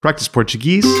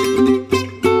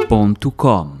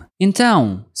practiceportuguese.com.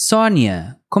 Então,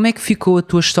 Sónia, como é que ficou a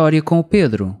tua história com o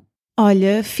Pedro?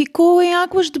 Olha, ficou em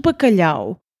águas de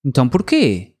bacalhau. Então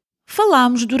porquê?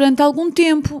 Falámos durante algum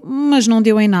tempo, mas não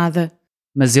deu em nada.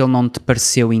 Mas ele não te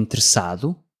pareceu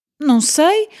interessado? Não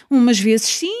sei, umas vezes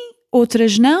sim,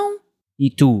 outras não. E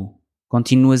tu,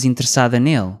 continuas interessada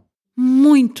nele?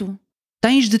 Muito.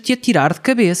 Tens de te atirar de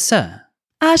cabeça.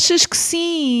 Achas que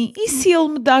sim? E se ele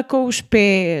me dá com os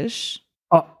pés?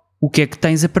 Oh, o que é que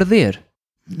tens a perder?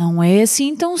 Não é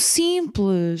assim tão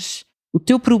simples. O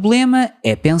teu problema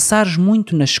é pensares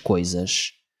muito nas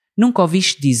coisas. Nunca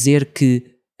ouviste dizer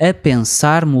que a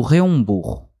pensar morreu um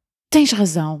burro. Tens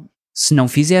razão. Se não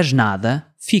fizeres nada,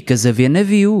 ficas a ver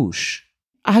navios.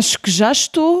 Acho que já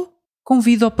estou.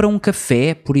 Convido-o para um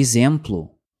café, por exemplo.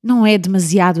 Não é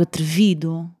demasiado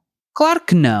atrevido? Claro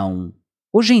que não.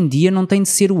 Hoje em dia não tem de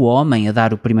ser o homem a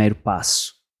dar o primeiro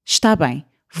passo. Está bem,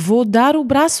 vou dar o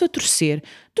braço a torcer.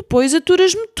 Depois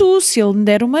aturas-me tu se ele me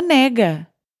der uma nega.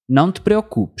 Não te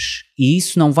preocupes, e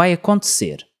isso não vai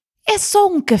acontecer. É só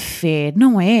um café,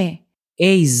 não é?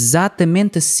 É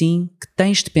exatamente assim que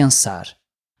tens de pensar.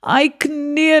 Ai, que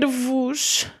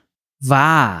nervos!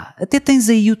 Vá, até tens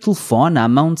aí o telefone à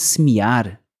mão de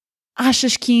semear.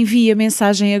 Achas que envia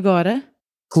mensagem agora?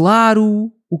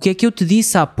 Claro! O que é que eu te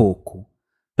disse há pouco?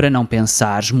 Para não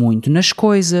pensares muito nas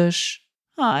coisas.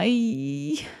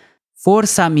 Ai...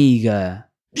 Força, amiga!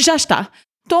 Já está.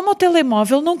 Toma o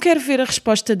telemóvel, não quero ver a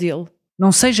resposta dele.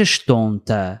 Não sejas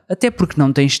tonta, até porque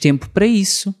não tens tempo para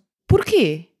isso.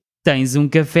 Porquê? Tens um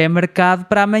café marcado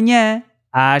para amanhã,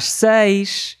 às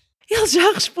 6. Ele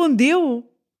já respondeu.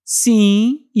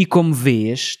 Sim, e como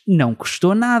vês, não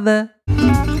custou nada.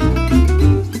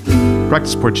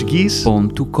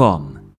 practiceportuguese.com